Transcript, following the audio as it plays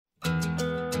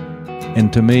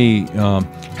And to me,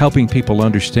 helping people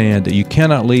understand that you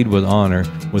cannot lead with honor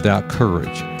without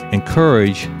courage. And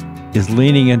courage is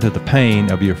leaning into the pain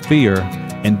of your fear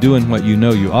and doing what you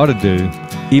know you ought to do,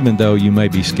 even though you may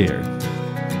be scared.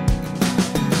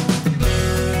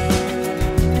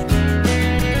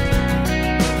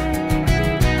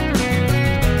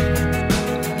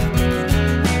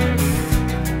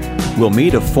 We'll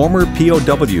meet a former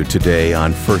POW today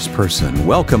on First Person.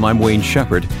 Welcome, I'm Wayne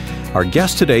Shepherd. Our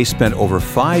guest today spent over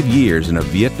 5 years in a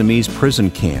Vietnamese prison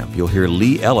camp. You'll hear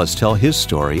Lee Ellis tell his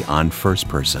story on First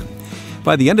Person.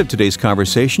 By the end of today's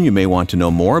conversation, you may want to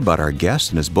know more about our guest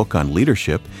and his book on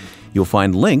leadership. You'll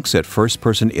find links at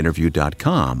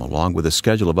firstpersoninterview.com, along with a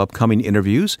schedule of upcoming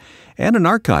interviews and an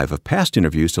archive of past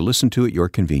interviews to listen to at your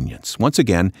convenience. Once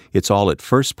again, it's all at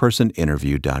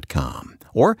firstpersoninterview.com.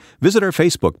 Or visit our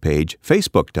Facebook page,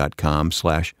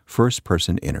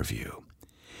 facebook.com/firstpersoninterview.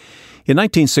 In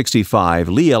 1965,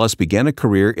 Lee Ellis began a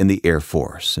career in the Air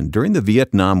Force, and during the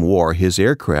Vietnam War, his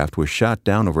aircraft was shot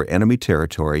down over enemy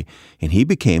territory, and he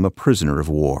became a prisoner of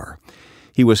war.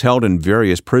 He was held in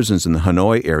various prisons in the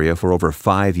Hanoi area for over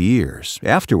 5 years.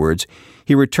 Afterwards,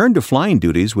 he returned to flying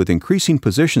duties with increasing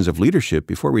positions of leadership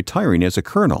before retiring as a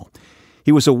colonel.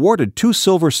 He was awarded 2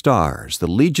 Silver Stars, the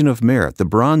Legion of Merit, the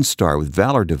Bronze Star with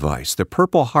Valor Device, the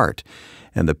Purple Heart,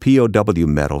 and the POW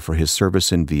Medal for his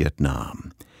service in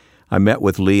Vietnam. I met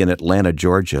with Lee in Atlanta,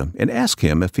 Georgia, and asked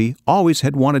him if he always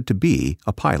had wanted to be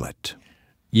a pilot.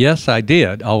 Yes, I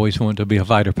did always want to be a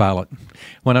fighter pilot.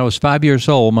 When I was 5 years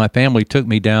old, my family took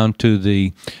me down to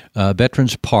the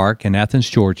Veterans Park in Athens,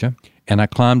 Georgia, and I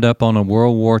climbed up on a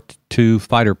World War II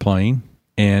fighter plane,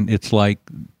 and it's like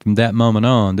from that moment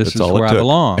on, this is where I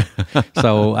belong.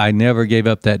 So I never gave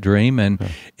up that dream. And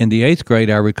in the 8th grade,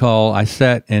 I recall I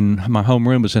sat in my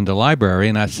homeroom was in the library,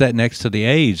 and I sat next to the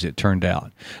A's, it turned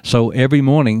out. So every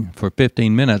morning for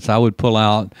 15 minutes, I would pull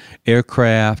out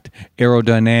aircraft,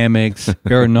 aerodynamics,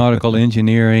 aeronautical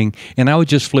engineering, and I would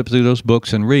just flip through those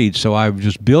books and read. So I was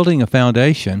just building a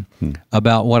foundation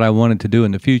about what I wanted to do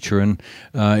in the future. And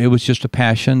it was just a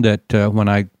passion that when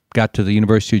I got to the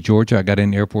University of Georgia, I got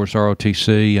in Air Force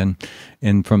ROTC,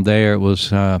 and from there it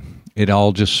was it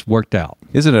all just worked out.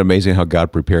 Isn't it amazing how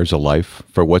God prepares a life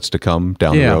for what's to come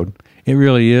down the road? It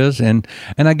really is, and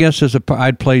I guess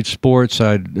I'd played sports.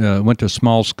 I went to a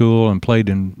small school and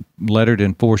lettered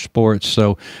in 4 sports,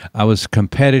 so I was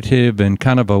competitive and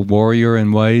kind of a warrior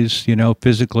in ways,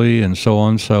 physically and so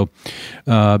on. So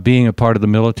being a part of the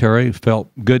military felt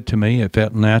good to me. It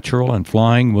felt natural, and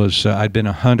flying was, I'd been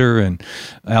a hunter and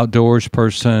outdoors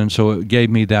person, so it gave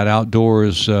me that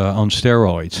outdoors on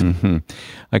steroids. Mm-hmm.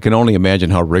 I can only imagine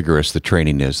how rigorous the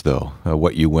training is, though,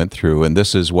 what you went through. And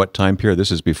this is what time period?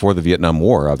 This is before the Vietnam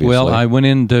War, obviously. Well, I went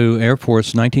into Air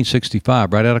Force in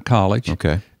 1965, right out of college.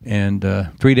 Okay. And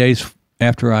 3 days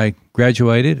after I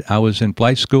graduated, I was in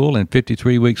flight school, and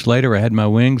 53 weeks later, I had my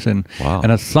wings and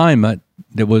an assignment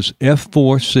that was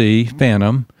F-4C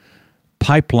Phantom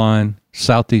Pipeline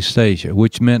Southeast Asia,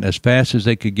 which meant as fast as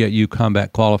they could get you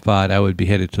combat qualified, I would be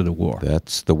headed to the war.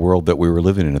 That's the world that we were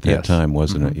living in at that time,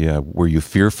 wasn't it? Yeah. Were you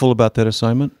fearful about that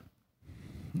assignment?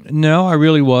 No, I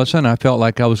really wasn't. I felt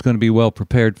like I was going to be well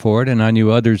prepared for it, and I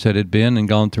knew others that had been and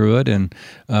gone through it, and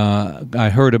I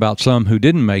heard about some who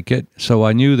didn't make it, so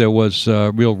I knew there was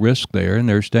real risk there, and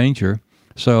there's danger.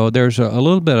 So there's a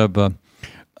little bit of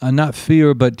not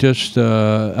fear, but just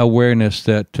awareness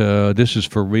that this is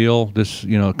for real. This,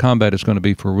 combat is going to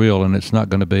be for real, and it's not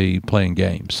going to be playing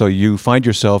games. So you find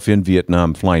yourself in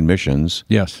Vietnam flying missions.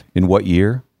 Yes. In what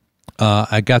year?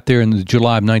 I got there in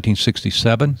July of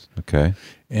 1967. Okay.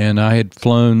 And I had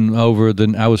flown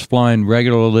I was flying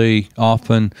regularly,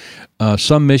 often,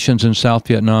 some missions in South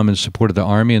Vietnam in support of the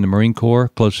Army and the Marine Corps,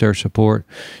 close air support,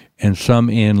 and some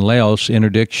in Laos,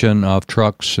 interdiction of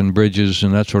trucks and bridges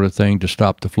and that sort of thing to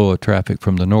stop the flow of traffic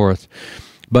from the north.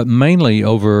 But mainly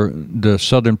over the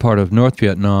southern part of North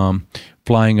Vietnam,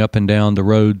 flying up and down the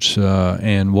roads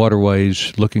and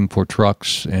waterways, looking for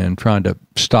trucks and trying to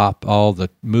stop all the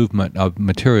movement of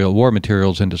war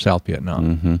materials into South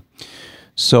Vietnam. Mm-hmm.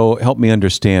 So help me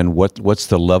understand, what's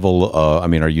the level,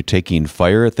 are you taking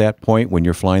fire at that point when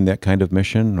you're flying that kind of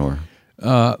mission, or?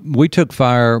 We took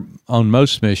fire on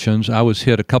most missions. I was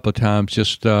hit a couple of times,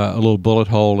 just a little bullet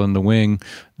hole in the wing,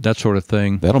 that sort of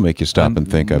thing. That'll make you stop and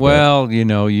think, I bet. Well,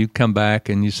 you come back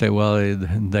and you say, well,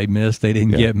 they missed, they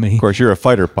didn't get me. Of course, you're a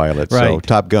fighter pilot, right. So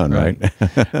Top Gun, right?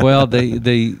 Well,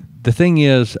 the thing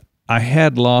is, I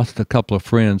had lost a couple of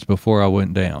friends before I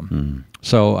went down.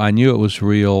 So I knew it was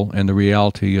real, and the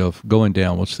reality of going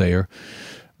down was there.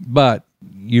 But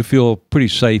you feel pretty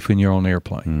safe in your own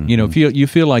airplane. You know, you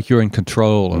feel like you're in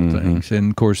control of things.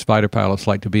 And of course, fighter pilots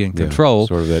like to be in control.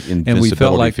 Sort of that invisibility and we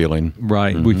felt like, feeling.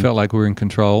 Right. We felt like we were in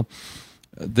control.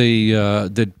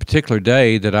 The particular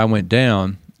day that I went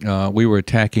down, we were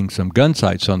attacking some gun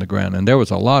sites on the ground, and there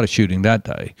was a lot of shooting that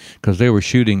day because they were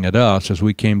shooting at us as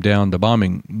we came down the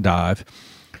bombing dive.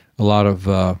 A lot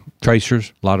of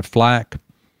tracers, a lot of flak.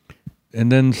 And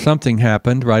then something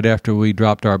happened right after we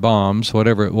dropped our bombs,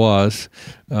 whatever it was.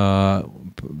 Our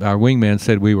wingman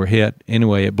said we were hit.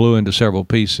 Anyway, it blew into several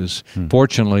pieces.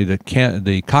 Fortunately,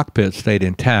 the cockpit stayed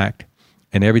intact,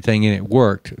 and everything in it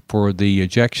worked for the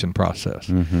ejection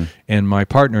process. And my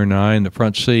partner and I in the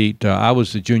front seat, I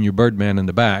was the junior birdman in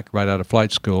the back, right out of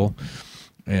flight school.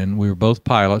 And we were both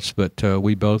pilots, but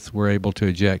we both were able to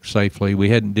eject safely. We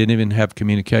didn't even have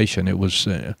communication. It was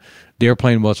the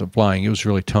airplane wasn't flying; it was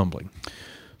really tumbling.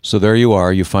 So there you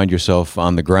are. You find yourself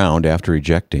on the ground after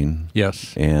ejecting.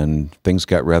 Yes, and things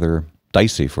got rather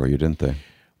dicey for you, didn't they?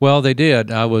 Well, they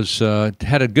did. I was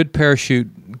had a good parachute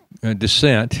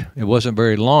descent. It wasn't a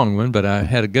very long one, but I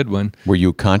had a good one. Were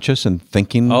you conscious and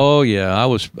thinking? Oh yeah, I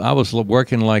was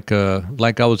working like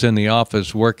I was in the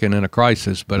office working in a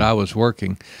crisis, but I was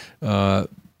working,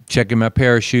 checking my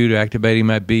parachute, activating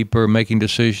my beeper, making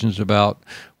decisions about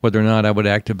whether or not I would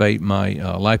activate my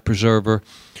life preserver,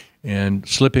 and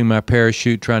slipping my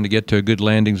parachute, trying to get to a good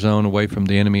landing zone away from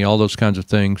the enemy, all those kinds of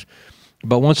things.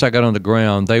 But once I got on the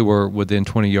ground, they were within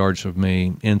 20 yards of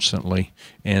me instantly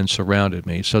and surrounded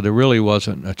me. So there really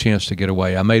wasn't a chance to get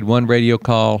away. I made one radio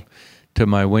call to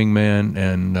my wingman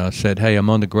and said, "Hey, I'm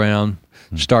on the ground.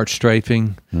 Start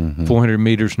strafing 400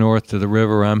 meters north to the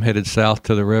river. I'm headed south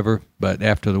to the river." But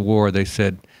after the war, they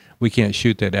said, "We can't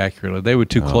shoot that accurately. They were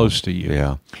too close to you."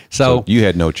 Yeah. So you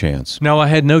had no chance. No, I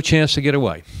had no chance to get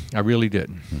away. I really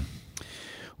didn't.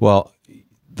 Well,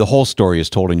 the whole story is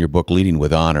told in your book, Leading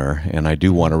with Honor, and I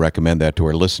do want to recommend that to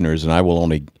our listeners, and I will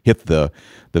only hit the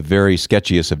very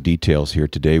sketchiest of details here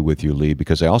today with you, Lee,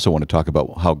 because I also want to talk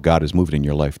about how God is moving in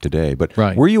your life today. But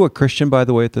Were you a Christian, by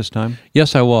the way, at this time?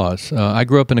 Yes, I was. I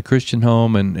grew up in a Christian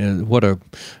home, and what a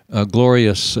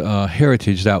glorious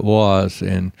heritage that was,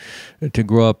 and to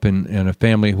grow up in a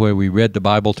family where we read the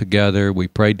Bible together, we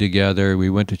prayed together, we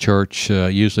went to church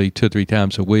usually 2 or 3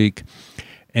 times a week.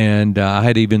 And I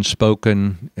had even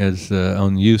spoken as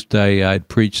on Youth Day. I'd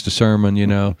preached a sermon, you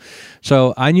know.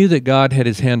 So I knew that God had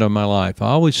His hand on my life.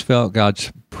 I always felt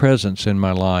God's presence in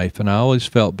my life, and I always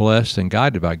felt blessed and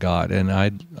guided by God. And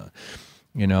I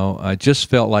just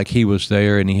felt like He was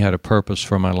there and He had a purpose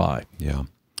for my life. Yeah.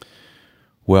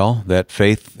 Well, that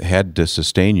faith had to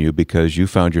sustain you because you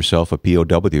found yourself a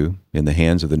POW in the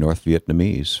hands of the North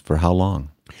Vietnamese. For how long?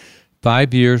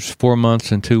 5 years, 4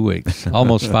 months, and 2 weeks.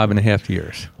 Almost 5.5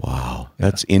 years. Wow.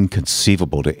 That's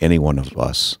inconceivable to any one of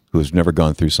us who has never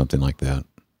gone through something like that.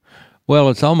 Well,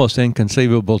 it's almost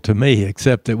inconceivable to me,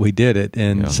 except that we did it.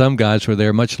 And some guys were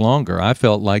there much longer. I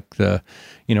felt like I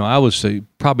was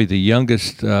probably the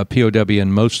youngest POW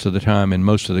in most of the time in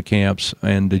most of the camps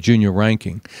and the junior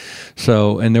ranking.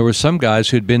 So, and there were some guys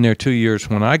who'd been there 2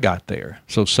 years when I got there.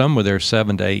 So some were there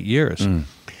 7 to 8 years.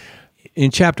 In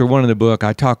chapter 1 of the book,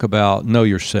 I talk about know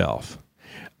yourself.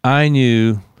 I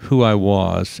knew who I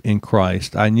was in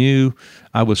Christ. I knew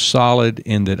I was solid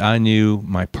in that I knew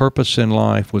my purpose in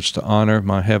life was to honor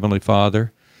my Heavenly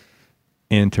Father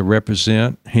and to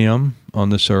represent Him on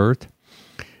this earth.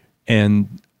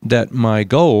 And that my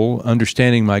goal,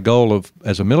 understanding my goal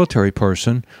as a military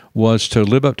person, was to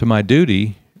live up to my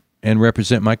duty and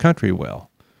represent my country well.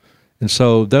 And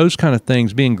so those kind of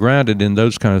things, being grounded in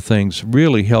those kind of things,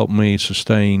 really helped me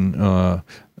sustain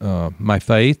my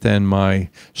faith and my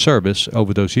service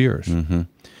over those years.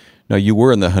 Now, you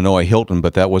were in the Hanoi Hilton,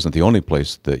 but that wasn't the only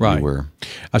place that you were.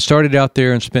 I started out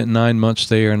there and spent 9 months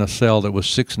there in a cell that was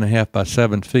 6.5 by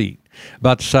 7 feet,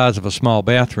 about the size of a small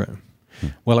bathroom.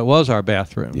 Well, it was our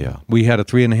bathroom. Yeah. We had a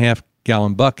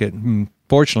 3.5-gallon bucket.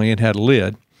 Fortunately, it had a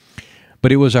lid,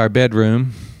 but it was our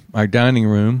bedroom, our dining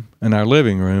room, and our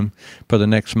living room for the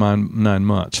next 9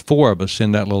 months. 4 of us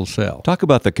in that little cell. Talk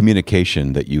about the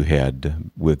communication that you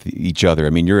had with each other.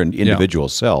 I mean, you're in individual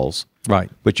cells.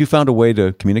 Right. But you found a way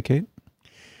to communicate?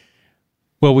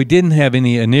 Well, we didn't have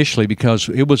any initially because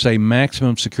it was a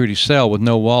maximum security cell with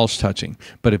no walls touching.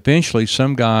 But eventually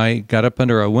some guy got up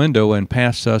under a window and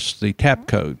passed us the tap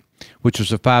code, which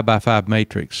was a 5 by 5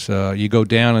 matrix. You go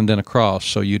down and then across.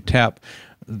 So you tap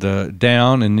the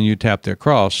down and then you tap the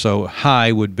across. So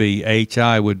high would be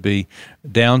HI would be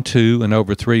down 2 and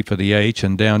over 3 for the H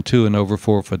and down 2 and over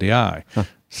 4 for the I.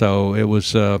 So it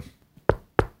was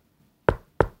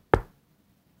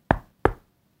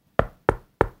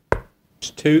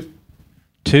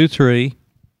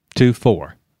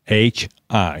 2324,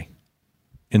 HI,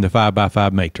 in the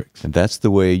 5x5 matrix. And that's the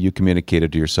way you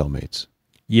communicated to your cellmates.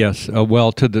 Yes,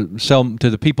 well, to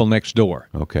the people next door.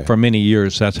 Okay. For many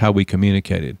years, that's how we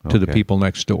communicated to the people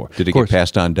next door. Did it get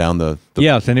passed on down the...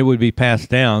 Yes, and it would be passed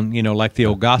down, like the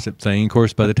old gossip thing. Of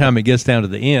course, by the time it gets down to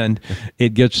the end,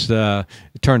 it gets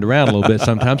turned around a little bit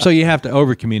sometimes. So you have to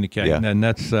over-communicate, and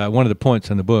that's one of the points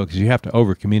in the book is you have to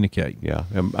over-communicate. Yeah,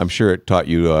 I'm sure it taught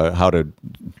you how to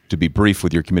be brief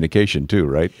with your communication too,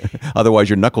 right? Otherwise,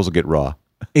 your knuckles will get raw.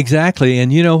 Exactly,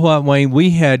 and you know what, Wayne?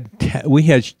 We had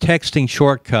texting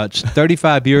shortcuts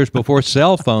 35 years before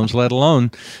cell phones, let alone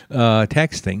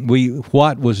texting.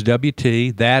 What was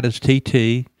WT, that is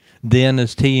TT, then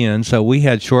is TN. So we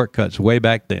had shortcuts way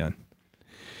back then.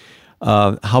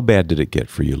 How bad did it get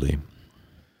for you, Lee?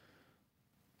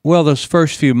 Well, those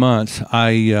first few months,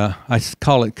 I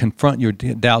call it confront your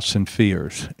doubts and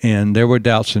fears, and there were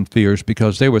doubts and fears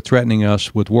because they were threatening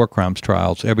us with war crimes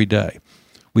trials every day.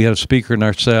 We had a speaker in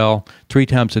our cell. 3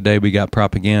 times a day we got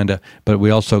propaganda, but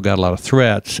we also got a lot of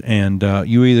threats. And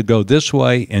you either go this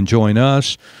way and join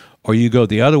us, or you go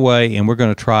the other way and we're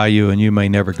going to try you and you may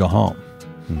never go home.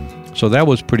 So that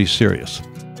was pretty serious.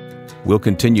 We'll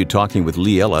continue talking with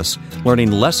Lee Ellis,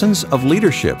 learning lessons of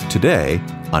leadership today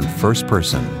on First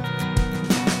Person.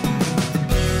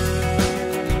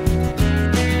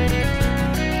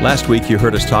 Last week, you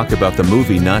heard us talk about the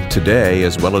movie Not Today,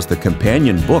 as well as the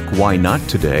companion book Why Not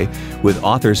Today, with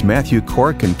authors Matthew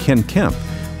Cork and Ken Kemp,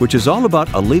 which is all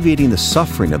about alleviating the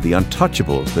suffering of the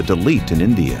untouchables, the Dalit in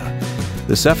India.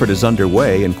 This effort is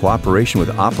underway in cooperation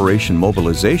with Operation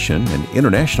Mobilization, an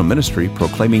international ministry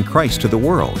proclaiming Christ to the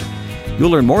world. You'll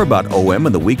learn more about OM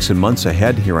in the weeks and months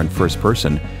ahead here on First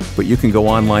Person, but you can go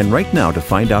online right now to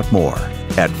find out more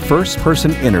at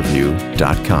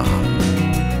firstpersoninterview.com.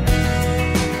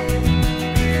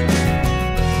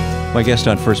 My guest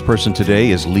on First Person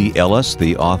today is Lee Ellis,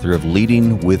 the author of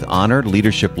Leading with Honor,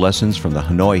 Leadership Lessons from the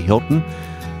Hanoi Hilton.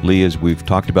 Lee, as we've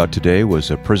talked about today,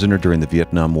 was a prisoner during the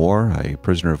Vietnam War, a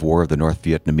prisoner of war of the North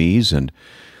Vietnamese, and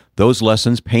those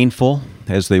lessons, painful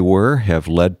as they were, have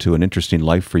led to an interesting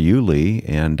life for you, Lee.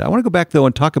 And I want to go back, though,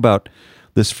 and talk about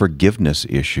this forgiveness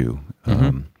issue.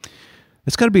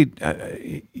 It's got to be,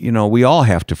 we all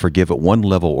have to forgive at one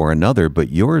level or another, but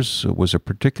yours was a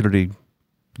particularly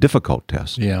difficult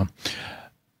test. Yeah.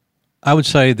 I would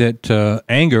say that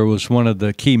anger was one of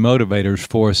the key motivators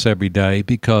for us every day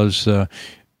because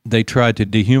they tried to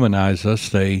dehumanize us.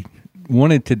 They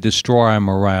wanted to destroy our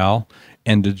morale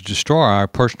and to destroy our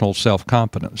personal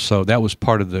self-confidence. So that was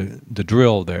part of the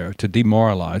drill there, to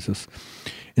demoralize us.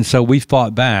 And so we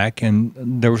fought back, and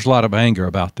there was a lot of anger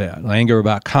about that. Anger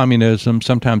about communism,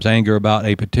 sometimes anger about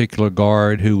a particular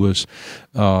guard who was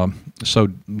so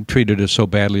treated us so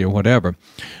badly or whatever.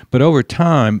 But over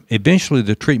time, eventually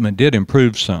the treatment did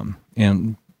improve some,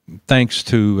 and thanks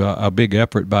to a big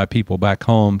effort by people back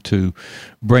home to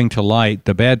bring to light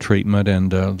the bad treatment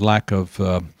and lack of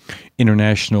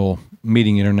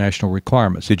meeting international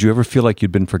requirements. Did you ever feel like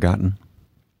you'd been forgotten?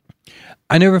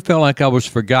 I never felt like I was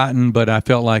forgotten, but I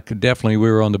felt like definitely we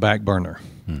were on the back burner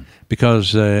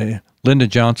because Lyndon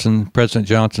Johnson, President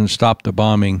Johnson, stopped the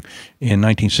bombing in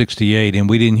 1968, and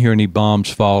we didn't hear any bombs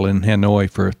fall in Hanoi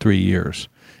for 3 years,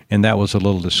 and that was a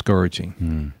little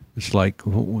discouraging. It's like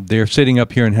they're sitting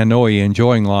up here in Hanoi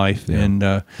enjoying life, and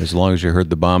as long as you heard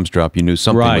the bombs drop, you knew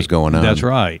something was going on. That's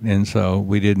right, and so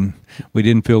we didn't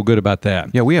feel good about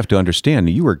that. Yeah, we have to understand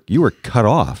you were cut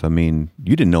off. I mean,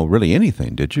 you didn't know really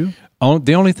anything, did you?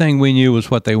 The only thing we knew was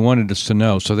what they wanted us to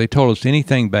know. So they told us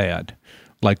anything bad,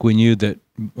 like we knew that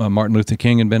Martin Luther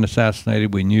King had been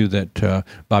assassinated. We knew that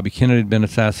Bobby Kennedy had been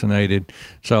assassinated.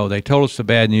 So they told us the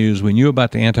bad news. We knew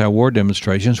about the anti-war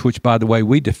demonstrations, which, by the way,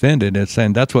 we defended as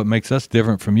saying that's what makes us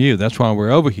different from you. That's why we're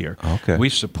over here. Okay. We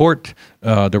support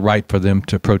the right for them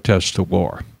to protest the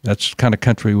war. That's the kind of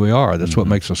country we are. That's what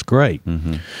makes us great.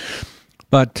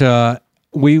 But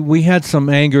we had some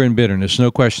anger and bitterness,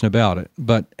 no question about it.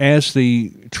 But as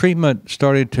the treatment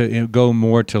started to go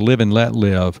more to live and let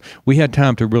live, we had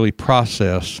time to really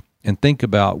process and think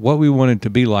about what we wanted to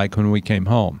be like when we came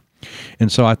home. And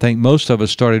so I think most of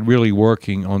us started really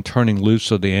working on turning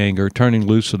loose of the anger, turning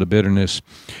loose of the bitterness,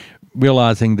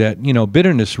 realizing that,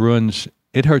 bitterness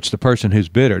it hurts the person who's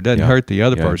bitter. It doesn't hurt the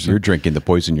other person. You're drinking the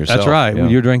poison yourself. That's right. Yeah.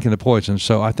 You're drinking the poison.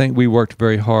 So I think we worked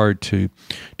very hard to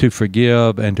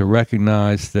forgive and to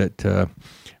recognize that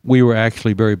we were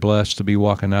actually very blessed to be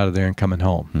walking out of there and coming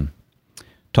home.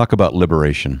 Talk about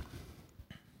liberation.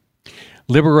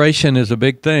 Liberation is a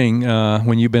big thing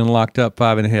when you've been locked up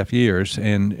 5.5 years.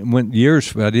 And I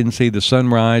didn't see the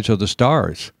sunrise or the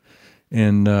stars.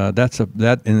 and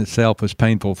that in itself was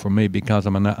painful for me because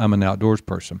I'm an outdoors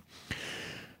person.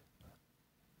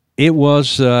 It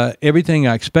was everything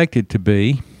I expected to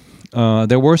be.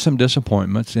 There were some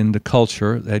disappointments in the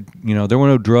culture. That, there were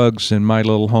no drugs in my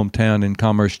little hometown in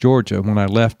Commerce, Georgia, when I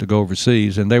left to go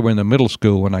overseas, and they were in the middle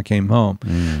school when I came home.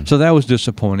 So that was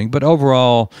disappointing. But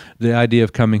overall, the idea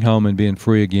of coming home and being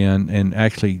free again and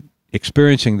actually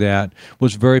experiencing that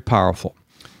was very powerful.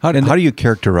 How do you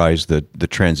characterize the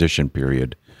transition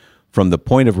period from the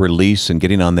point of release and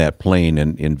getting on that plane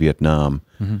in Vietnam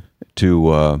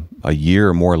to a year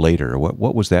or more later?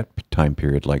 What was that time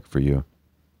period like for you?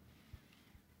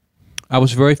 I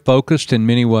was very focused in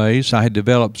many ways. I had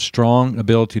developed strong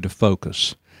ability to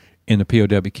focus in the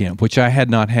POW camp, which I had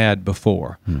not had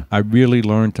before. I really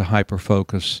learned to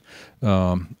hyper-focus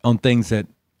on things that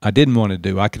I didn't want to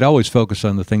do. I could always focus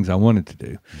on the things I wanted to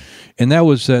do. And that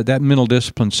was that mental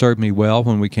discipline served me well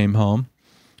when we came home.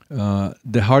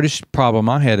 The hardest problem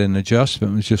I had in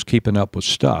adjustment was just keeping up with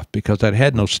stuff, because I'd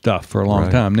had no stuff for a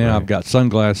long time. Now I've got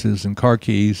sunglasses and car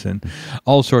keys and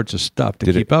all sorts of stuff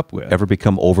to keep up with. Ever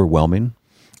become overwhelming?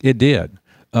 It did.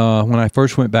 When I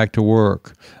first went back to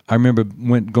work, I remember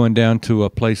going down to a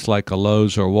place like a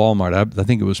Lowe's or Walmart. I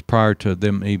think it was prior to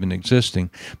them even existing,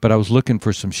 but I was looking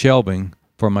for some shelving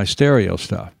for my stereo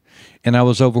stuff. And I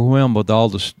was overwhelmed with all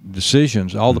the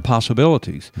decisions, all the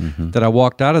possibilities, that I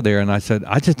walked out of there and I said,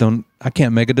 I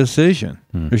can't make a decision.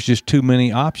 There's just too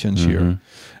many options here.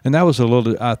 And that was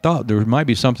I thought there might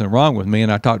be something wrong with me.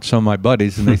 And I talked to some of my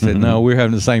buddies and they said, no, we're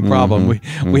having the same problem.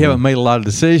 We haven't made a lot of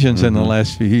decisions in the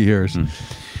last few years.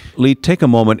 Lee, take a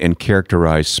moment and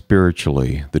characterize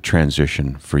spiritually the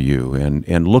transition for you,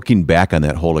 and looking back on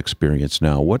that whole experience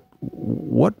now, what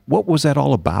was that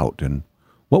all about, and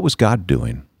what was God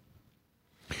doing?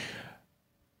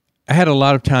 I had a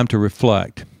lot of time to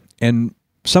reflect, and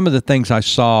some of the things I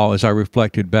saw as I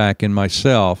reflected back in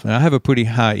myself, and I have a pretty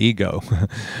high ego.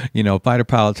 Fighter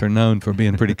pilots are known for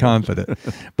being pretty confident.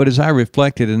 But as I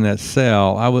reflected in that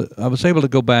cell, I was able to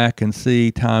go back and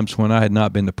see times when I had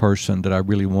not been the person that I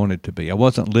really wanted to be. I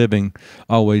wasn't living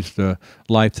always the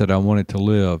life that I wanted to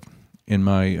live in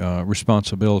my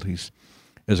responsibilities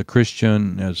as a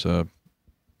Christian, as a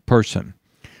person.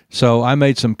 So I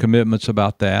made some commitments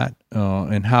about that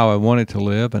and how I wanted to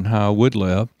live and how I would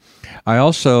live.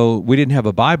 We didn't have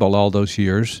a Bible all those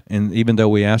years, and even though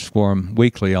we asked for them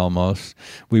weekly almost,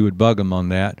 we would bug them on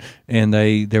that, and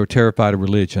they were terrified of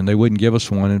religion. They wouldn't give us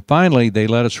one, and finally they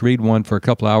let us read one for a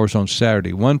couple of hours on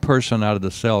Saturday. One person out of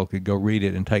the cell could go read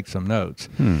it and take some notes.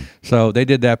 So they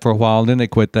did that for a while, and then they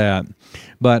quit that.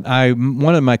 But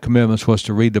one of my commitments was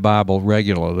to read the Bible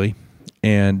regularly.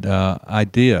 And I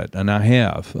did, and I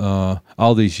have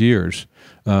all these years.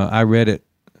 I read it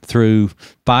through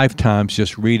 5 times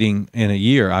just reading in a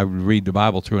year. I would read the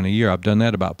Bible through in a year. I've done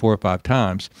that about 4 or 5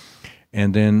 times.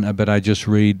 And then, but I just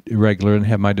read regular and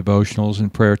have my devotionals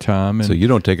and prayer time. And so you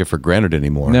don't take it for granted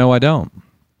anymore. No, I don't.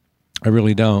 I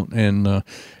really don't. And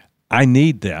I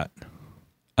need that.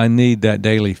 I need that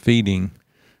daily feeding,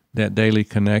 that daily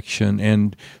connection.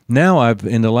 And now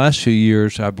in the last few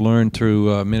years, I've learned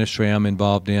through ministry I'm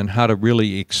involved in how to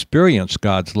really experience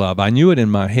God's love. I knew it in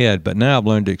my head, but now I've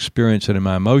learned to experience it in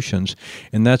my emotions,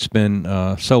 and that's been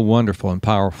so wonderful and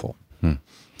powerful.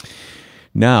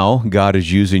 Now, God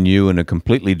is using you in a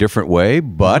completely different way,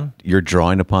 but you're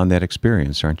drawing upon that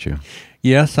experience, aren't you?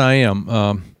 Yes, I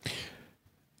am.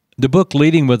 The book,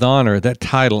 Leading with Honor, that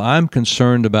title, I'm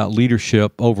concerned about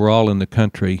leadership overall in the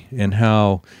country and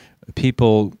how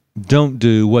people don't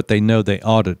do what they know they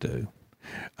ought to do.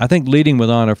 I think leading with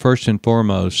honor, first and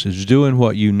foremost, is doing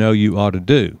what you know you ought to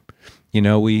do. We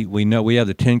know we have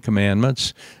the 10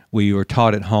 Commandments. We were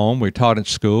taught at home. We're taught at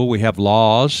school. We have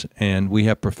laws, and we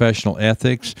have professional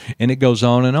ethics, and it goes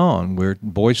on and on. We're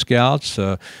Boy Scouts,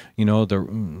 the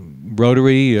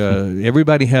Rotary.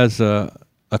 Everybody has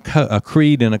a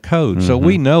creed and a code, so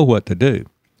we know what to do.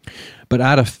 But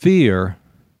out of fear,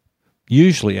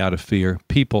 usually out of fear,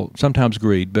 people, sometimes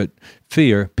greed, but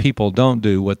fear, people don't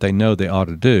do what they know they ought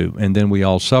to do, and then we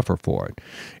all suffer for it.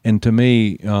 And to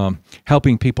me,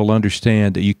 helping people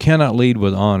understand that you cannot lead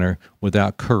with honor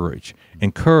without courage.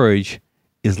 And courage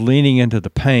is leaning into the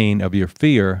pain of your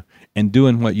fear and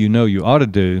doing what you know you ought to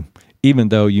do, even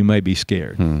though you may be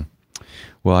scared.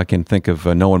 Well, I can think of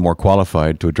no one more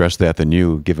qualified to address that than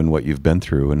you, given what you've been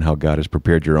through and how God has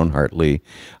prepared your own heart, Lee.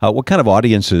 What kind of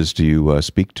audiences do you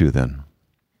speak to then?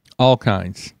 All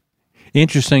kinds.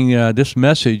 Interesting, this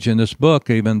message in this book,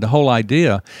 even the whole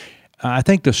idea, I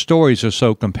think the stories are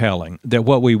so compelling that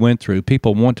what we went through,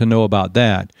 people want to know about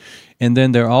that. And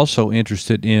then they're also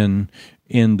interested in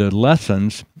the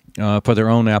lessons for their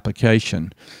own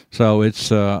application. So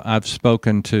it's I've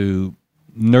spoken to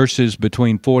nurses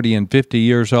between 40 and 50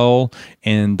 years old,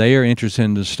 and they are interested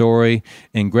in the story,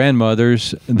 and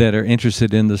grandmothers that are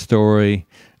interested in the story.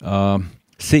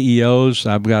 CEOs,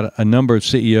 I've got a number of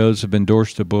CEOs have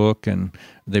endorsed the book, and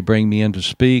they bring me in to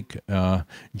speak.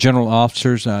 General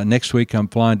officers, next week I'm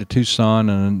flying to Tucson,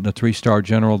 and the 3-star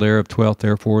general there of 12th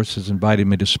Air Force has invited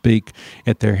me to speak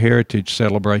at their heritage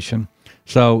celebration.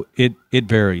 So it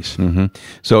varies. Mm-hmm.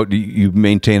 So do you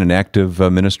maintain an active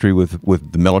ministry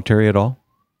with the military at all?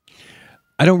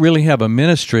 I don't really have a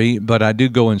ministry, but I do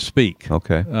go and speak.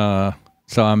 Okay.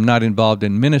 So I'm not involved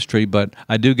in ministry, but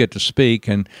I do get to speak,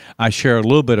 and I share a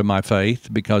little bit of my faith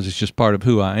because it's just part of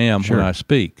who I am when I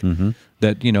speak. Mm-hmm.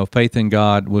 That, faith in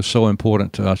God was so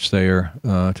important to us there,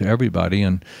 to everybody,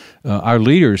 and our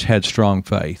leaders had strong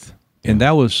faith. And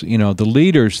that was, the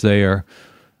leaders there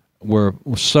were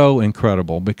so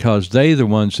incredible because they the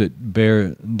ones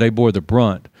that bore the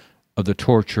brunt of the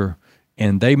torture,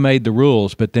 and they made the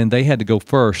rules, but then they had to go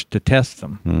first to test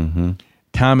them. Mm-hmm.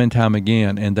 Time and time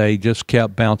again, and they just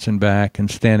kept bouncing back and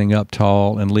standing up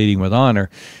tall and leading with honor.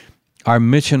 Our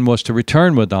mission was to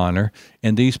return with honor,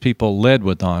 and these people led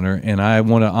with honor, and I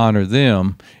want to honor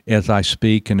them as I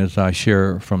speak and as I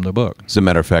share from the book. As a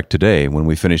matter of fact, today, when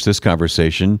we finish this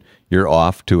conversation, you're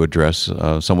off to address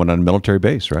someone on a military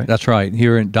base, right? That's right,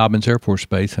 here at Dobbins Air Force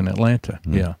Base in Atlanta,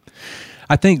 yeah.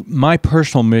 I think my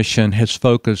personal mission has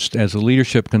focused as a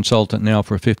leadership consultant now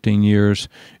for 15 years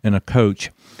and a coach,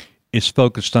 is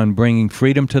focused on bringing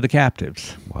freedom to the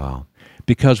captives. Wow.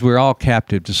 Because we're all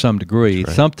captive to some degree.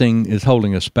 Right. Something is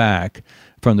holding us back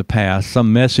from the past,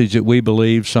 some message that we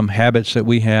believe, some habits that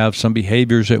we have, some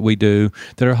behaviors that we do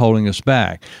that are holding us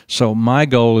back. So my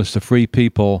goal is to free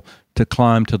people to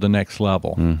climb to the next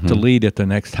level, to lead at the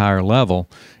next higher level,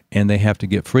 and they have to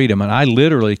get freedom. And I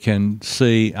literally can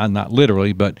see, not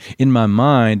literally, but in my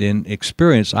mind and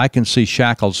experience, I can see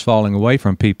shackles falling away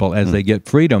from people as they get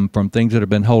freedom from things that have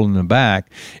been holding them back,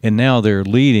 and now they're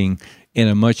leading in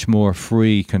a much more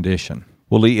free condition.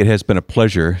 Well, Lee, it has been a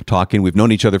pleasure talking. We've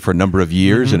known each other for a number of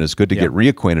years, and it's good to get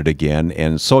reacquainted again,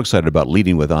 and so excited about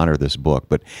Leading with Honor, this book.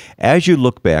 But as you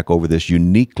look back over this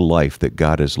unique life that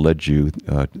God has led you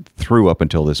through up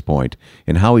until this point,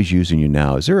 and how He's using you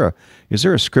now, is there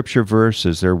a scripture verse?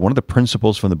 Is there one of the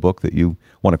principles from the book that you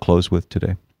want to close with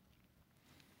today?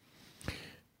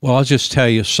 Well, I'll just tell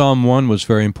you, Psalm 1 was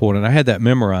very important. I had that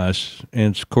memorized,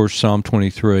 and of course Psalm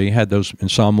 23, I had those in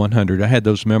Psalm 100. I had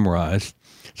those memorized.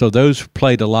 So those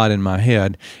played a lot in my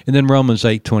head. And then Romans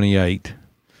 8:28,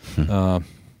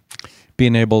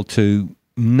 being able to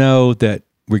know that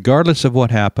regardless of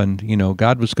what happened,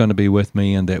 God was going to be with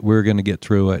me and that we're going to get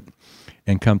through it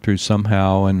and come through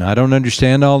somehow. And I don't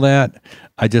understand all that.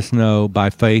 I just know by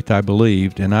faith I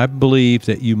believed, and I believe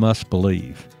that you must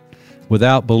believe.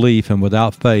 Without belief and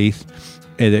without faith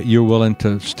that you're willing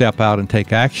to step out and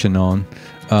take action on,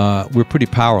 we're pretty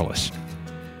powerless.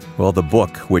 Well, the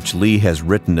book, which Lee has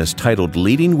written, is titled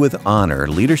Leading with Honor,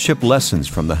 Leadership Lessons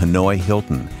from the Hanoi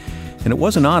Hilton. And it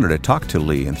was an honor to talk to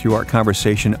Lee and through our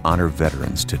conversation honor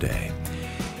veterans today.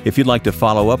 If you'd like to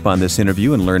follow up on this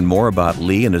interview and learn more about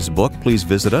Lee and his book, please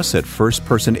visit us at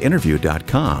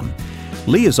firstpersoninterview.com.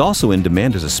 Lee is also in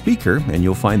demand as a speaker, and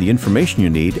you'll find the information you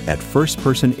need at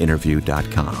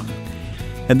firstpersoninterview.com.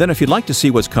 And then if you'd like to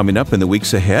see what's coming up in the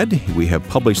weeks ahead, we have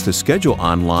published the schedule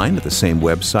online at the same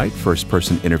website,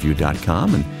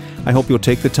 firstpersoninterview.com, and I hope you'll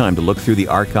take the time to look through the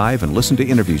archive and listen to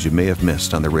interviews you may have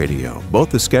missed on the radio.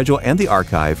 Both the schedule and the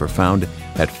archive are found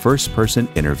at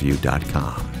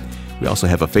firstpersoninterview.com. We also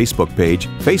have a Facebook page,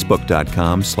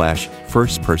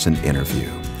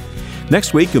 facebook.com/firstpersoninterview.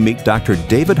 Next week, you'll meet Dr.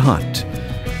 David Hunt.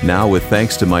 Now, with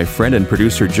thanks to my friend and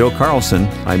producer Joe Carlson,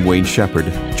 I'm Wayne Shepherd.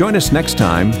 Join us next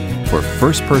time for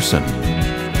First Person.